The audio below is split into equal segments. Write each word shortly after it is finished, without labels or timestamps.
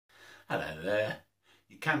Hello there.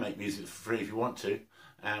 You can make music for free if you want to,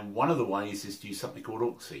 and one of the ways is to use something called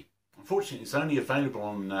Auxy. Unfortunately, it's only available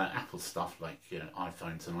on Apple stuff like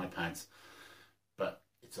iPhones and iPads, but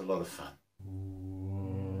it's a lot of fun.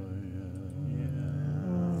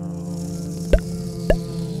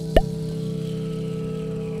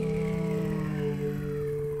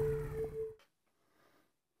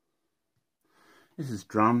 This is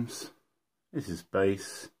drums, this is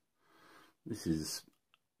bass, this is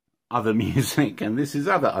other music, and this is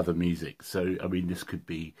other music. So I mean, this could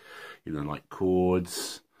be, like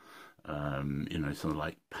chords, sort of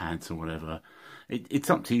like pads or whatever. It's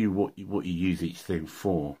up to you what you use each thing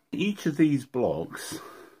for. Each of these blocks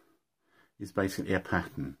is basically a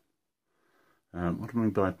pattern. What do I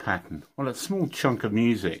mean by a pattern? Well, a small chunk of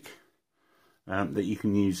music that you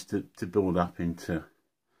can use to build up into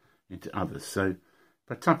others. So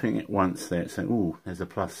by tapping it once there, saying, "Oh, there's a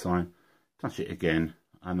plus sign," touch it again,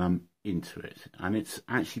 and I'm into it, and it's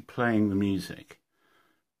actually playing the music.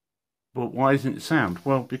 But why isn't it sound?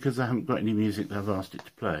 Well, because I haven't got any music that I've asked it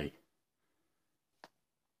to play.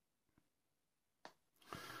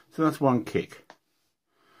 So that's one kick,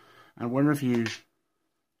 and whenever you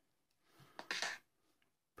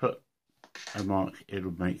put a mark,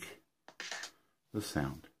 it'll make the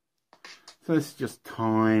sound. So this is just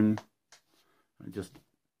time, and just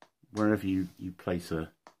wherever you place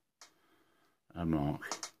a mark,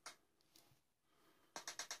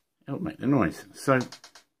 it'll make the noise. So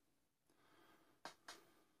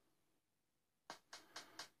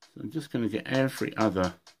I'm just going to get every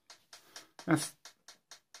other. That's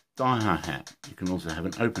die hi-hat. You can also have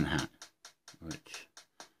an open hat, which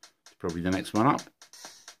is probably the next one up.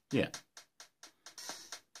 Yeah.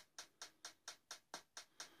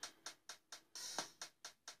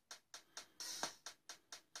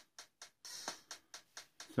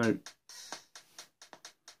 So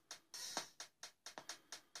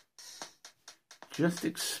just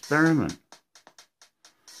experiment.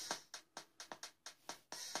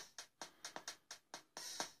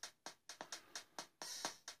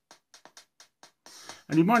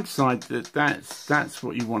 And you might decide that that's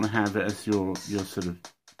what you want to have as your sort of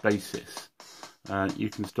basis. You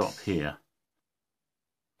can stop here.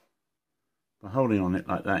 By holding on it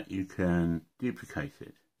like that, you can duplicate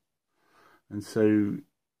it. And so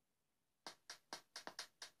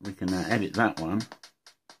we can now edit that one.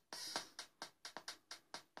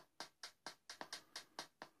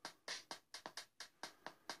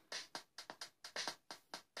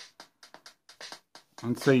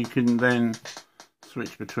 And so you can then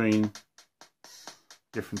switch between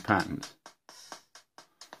different patterns.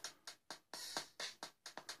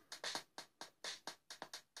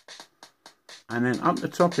 And then up the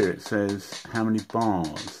top here it says how many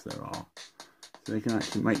bars there are. So you can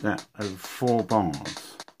actually make that over 4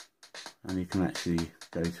 bars. And you can actually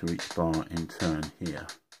go to each bar in turn here.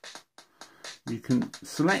 You can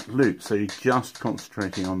select loop, so you're just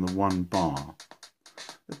concentrating on the one bar.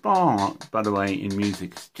 The bar, by the way, in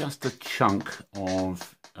music is just a chunk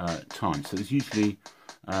of time. So there's usually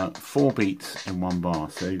 4 beats in one bar.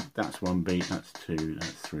 So that's 1 beat, that's 2,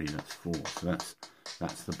 that's 3, that's 4. So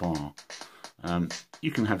that's the bar.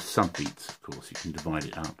 You can have subbeats, of course. You can divide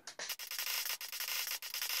it up.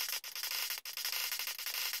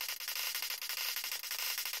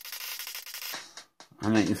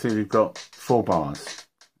 And then you see we've got 4 bars,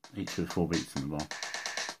 each with 4 beats in the bar.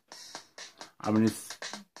 I mean, it's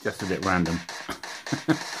just a bit random.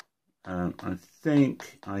 I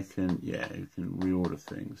think I can, you can reorder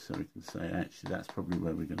things, so we can say, actually, that's probably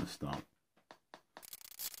where we're going to start.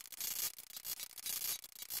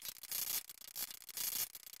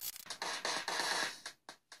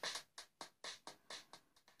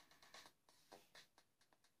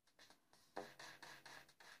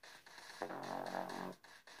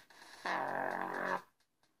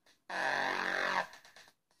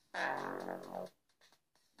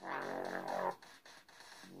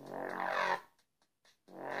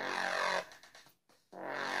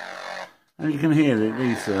 And you can hear that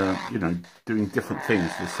these are, doing different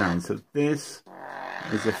things to the sound. So this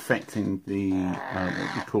is affecting the,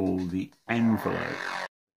 what we call the envelope.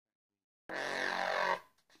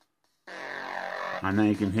 And now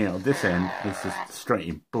you can hear on this end, it's just straight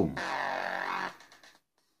in, boom.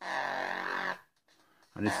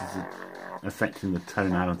 And this is affecting the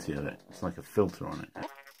tonality of it. It's like a filter on it.